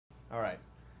All right.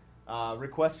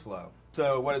 Request flow.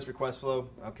 So what is request flow?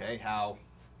 Okay, how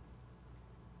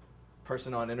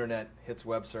person on internet hits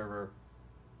web server,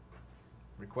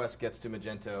 request gets to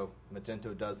Magento,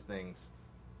 Magento does things,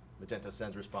 Magento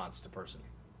sends response to person.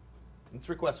 It's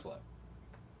request flow.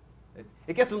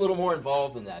 It gets a little more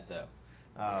involved than that, though.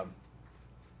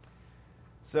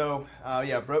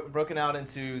 Broken out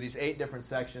into these 8 different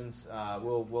sections.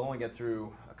 We'll only get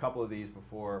through a couple of these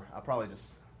before. I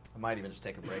might even just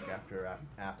take a break after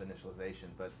app initialization.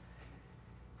 But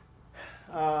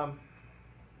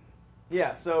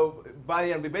so by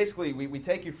the end, we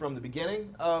take you from the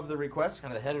beginning of the request,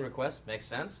 kind of the head of the request, makes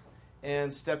sense,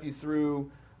 and step you through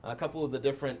a couple of the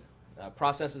different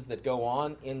processes that go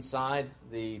on inside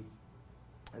the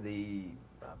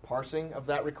parsing of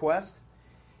that request,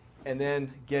 and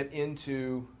then get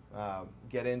into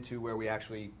where we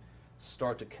actually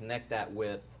start to connect that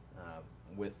with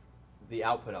the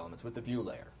output elements, with the view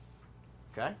layer.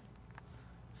 Okay?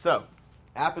 So,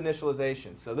 app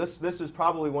initialization. So this is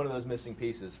probably one of those missing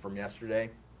pieces from yesterday.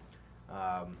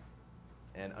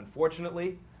 And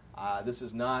unfortunately, this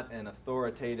is not an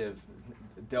authoritative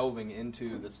delving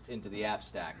into the app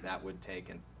stack. That would take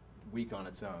a week on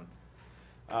its own.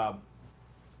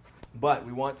 But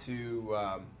we want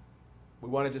to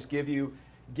just give you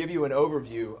an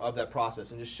overview of that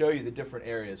process and just show you the different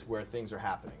areas where things are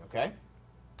happening. Okay.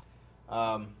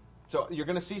 So you're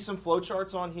going to see some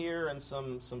flowcharts on here and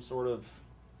some sort of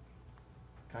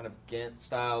kind of Gantt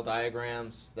style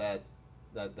diagrams that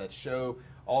show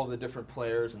all the different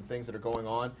players and things that are going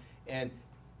on. And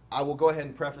I will go ahead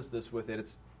and preface this with it.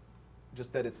 It's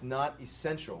just that it's not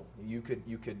essential. You could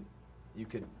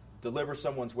deliver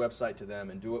someone's website to them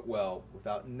and do it well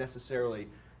without necessarily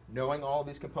knowing all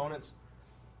these components.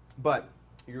 But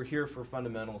you're here for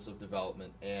fundamentals of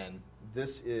development, and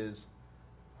this is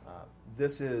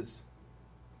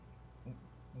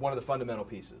one of the fundamental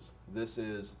pieces. This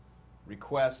is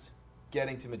request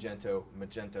getting to Magento,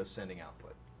 Magento sending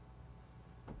output.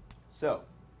 So,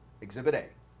 Exhibit A.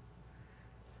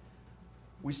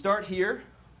 We start here,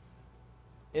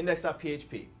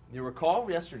 index.php. You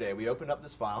recall yesterday we opened up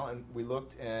this file and we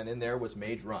looked, and in there was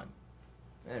mage run.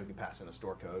 And we can pass in a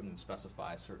store code and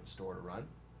specify a certain store to run.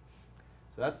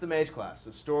 So that's the mage class,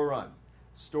 so store run.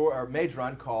 Mage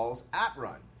run calls app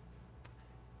run.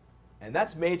 And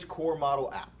that's Mage core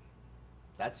model app.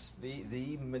 That's the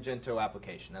Magento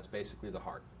application. That's basically the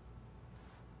heart.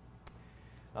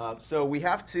 So we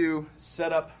have to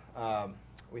set up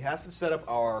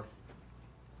our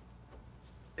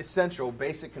essential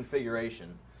basic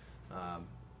configuration,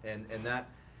 and that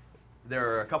there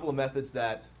are a couple of methods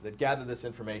that gather this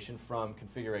information from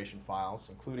configuration files,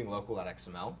 including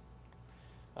local.xml.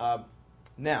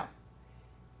 Now,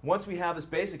 once we have this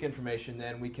basic information,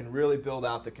 then we can really build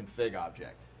out the config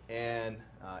object and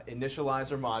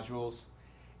initialize our modules.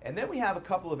 And then we have a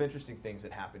couple of interesting things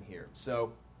that happen here.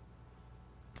 So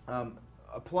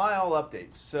apply all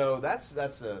updates. So that's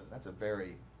a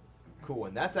very cool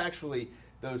one. That's actually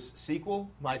those SQL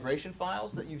migration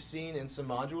files that you've seen in some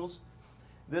modules.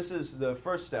 This is the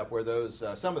first step where those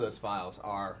some of those files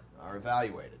are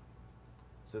evaluated.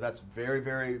 So that's very,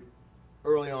 very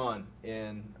early on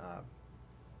in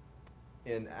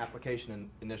application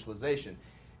and initialization.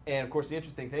 And of course, the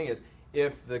interesting thing is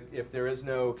if there is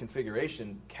no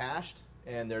configuration cached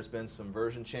and there's been some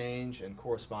version change and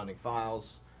corresponding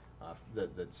files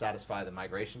that satisfy the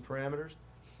migration parameters,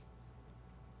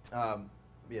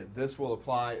 this will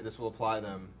apply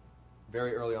them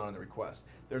very early on in the request.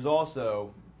 There's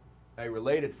also a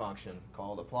related function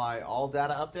called apply all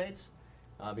data updates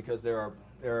because there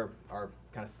are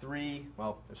kind of three,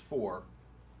 well, there's four,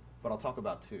 but I'll talk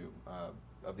about two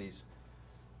of these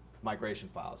migration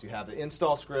files. You have the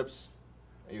install scripts,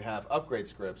 you have upgrade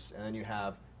scripts, and then you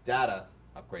have data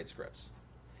upgrade scripts.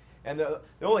 And the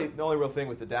only real thing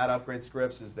with the data upgrade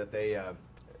scripts is that they,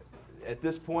 at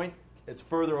this point, it's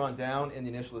further on down in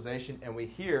the initialization, and we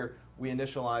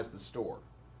initialize the store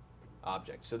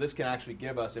object. So this can actually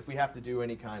give us, if we have to do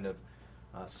any kind of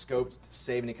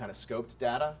save any kind of scoped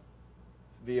data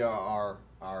via our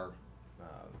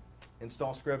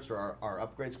install scripts or our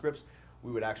upgrade scripts,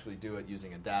 we would actually do it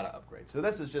using a data upgrade. So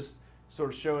this is just sort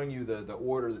of showing you the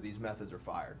order that these methods are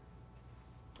fired.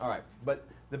 All right, but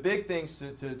the big things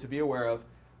to be aware of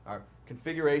are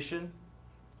configuration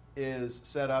is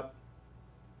set up,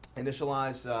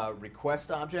 initialize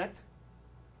request object,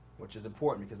 which is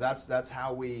important because that's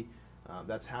how we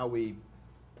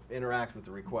interact with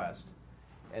the request,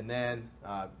 and then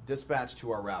dispatch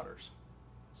to our routers.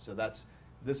 So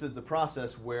this is the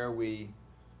process where we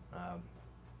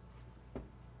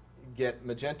get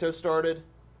Magento started,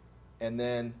 and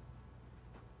then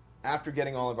after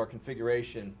getting all of our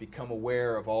configuration, become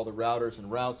aware of all the routers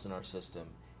and routes in our system.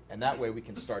 And that way we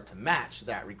can start to match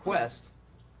that request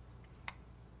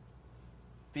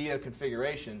via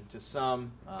configuration to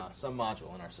some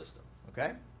module in our system.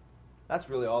 Okay? That's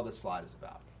really all this slide is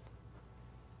about.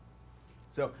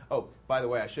 So, oh, by the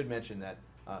way, I should mention that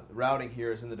the routing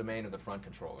here is in the domain of the front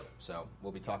controller. So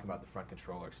we'll be talking about the front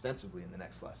controller extensively in the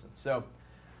next lesson. So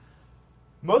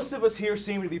most of us here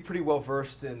seem to be pretty well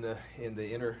versed in the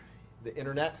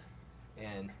internet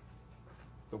and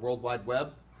the World Wide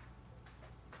Web.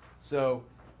 So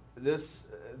these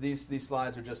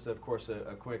slides are just, of course,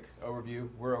 a quick overview.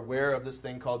 We're aware of this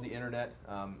thing called the internet.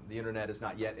 The internet is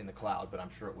not yet in the cloud, but I'm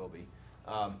sure it will be.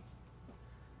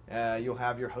 You'll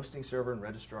have your hosting server and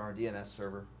registrar, DNS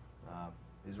server.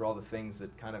 These are all the things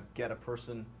that kind of get a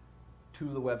person to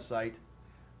the website.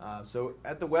 So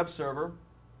at the web server,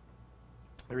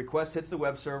 the request hits the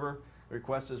web server. The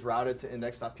request is routed to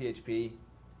index.php.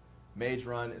 Mage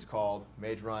run is called.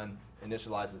 Mage run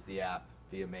initializes the app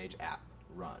via mage app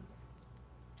run.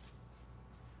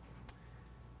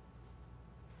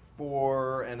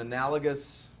 For an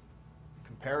analogous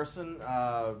comparison,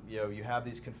 you have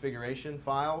these configuration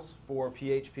files for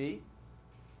PHP.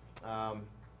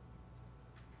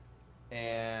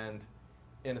 And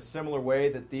in a similar way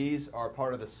that these are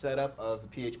part of the setup of the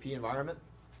PHP environment,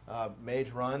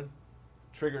 mage run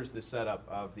triggers the setup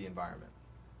of the environment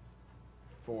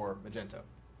for Magento.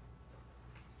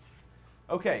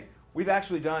 Okay, we've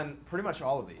actually done pretty much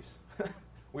all of these.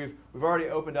 We've already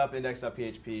opened up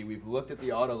index.php. We've looked at the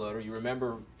autoloader. You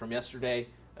remember from yesterday,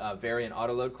 variant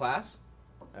autoload class.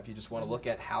 If you just want to look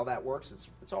at how that works,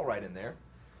 it's all right in there.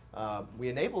 We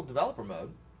enabled developer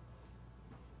mode.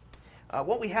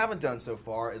 What we haven't done so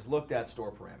far is looked at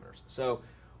store parameters. So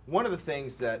one of the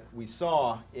things that we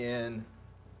saw in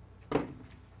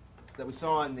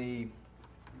the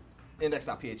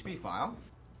index.php file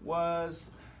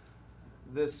was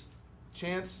this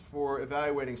chance for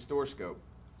evaluating store scope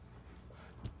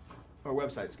or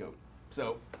website scope.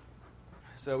 So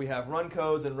we have run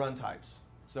codes and run types.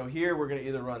 So here we're going to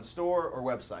either run store or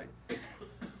website.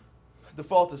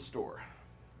 Default is store.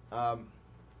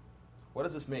 What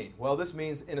does this mean? Well, this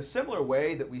means in a similar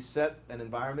way that we set an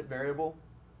environment variable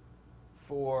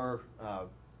for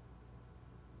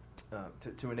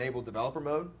to enable developer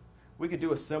mode, we could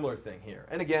do a similar thing here.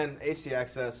 And again,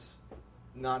 htaccess,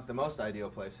 not the most ideal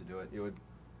place to do it. You would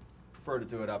prefer to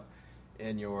do it up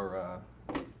in your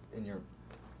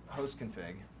host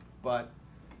config. But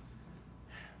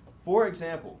for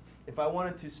example, if I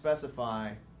wanted to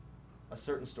specify a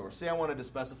certain store, say I wanted to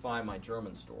specify my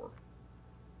German store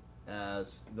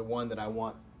as the one that I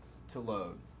want to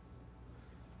load.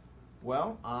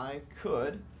 Well, I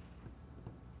could,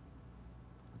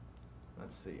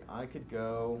 let's see, I could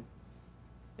go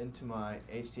into my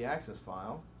htaccess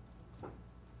file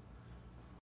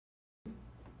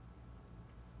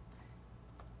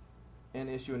and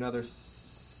issue another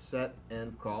set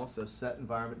env call, so set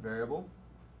environment variable.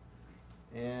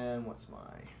 And what's my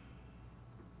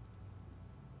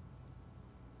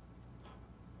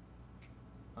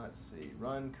let's see,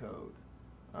 run code.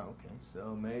 Oh, okay,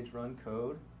 so mage run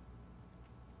code.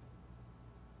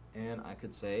 And I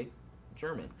could say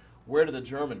German. Where did the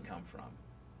German come from?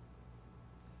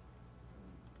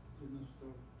 It's in the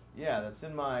store. Yeah, it's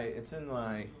in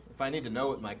my, if I need to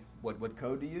know what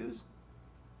code to use,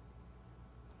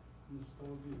 In the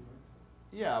store view,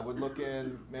 right? yeah, I would look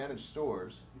in manage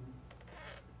stores.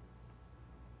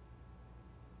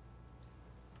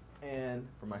 And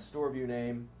for my store view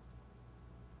name,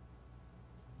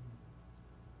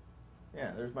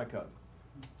 yeah, there's my code.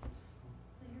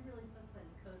 So you're really specifying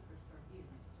the code for store view,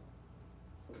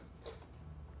 not store.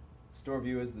 Store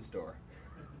view is the store.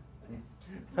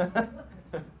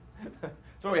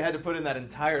 That's why we had to put in that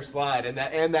entire slide and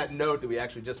that note that we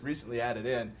actually just recently added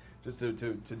in, just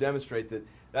to demonstrate that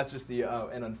that's just the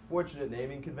an unfortunate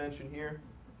naming convention here.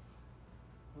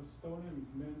 The store name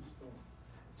is main store.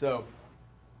 So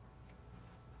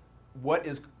what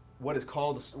is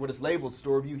labeled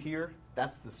store view here?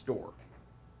 That's the store.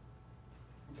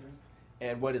 Okay.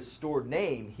 And what is stored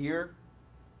name here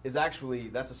is actually,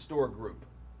 that's a store group.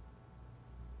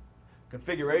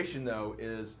 Configuration, though,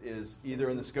 is either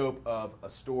in the scope of a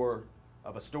store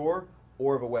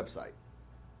or of a website.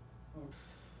 Oh.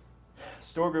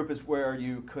 Store group is where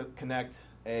you could connect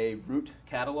a root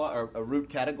catalog or a root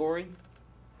category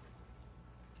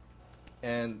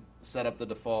and set up the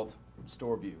default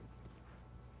store view.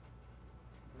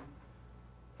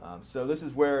 So this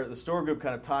is where the store group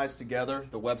kind of ties together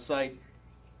the website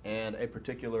and a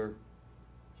particular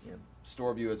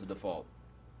store view as a default.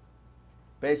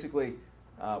 Basically,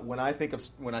 When I think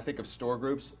of store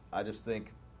groups, I just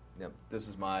think, this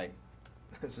is my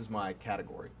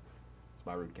category. It's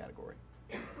my root category.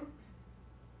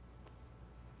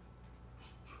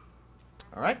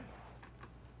 All right.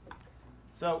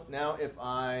 So now, if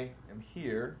I am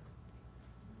here,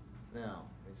 now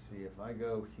let's see. If I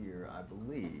go here, I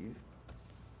believe.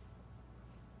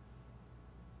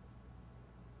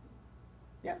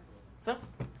 Yeah. So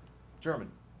German.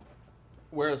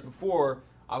 Whereas before,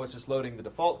 I was just loading the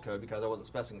default code because I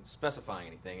wasn't specifying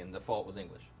anything, and the default was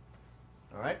English.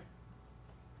 All right?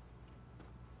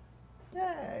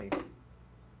 Yay.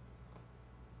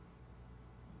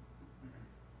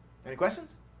 Any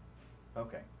questions?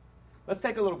 Okay. Let's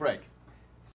take a little break.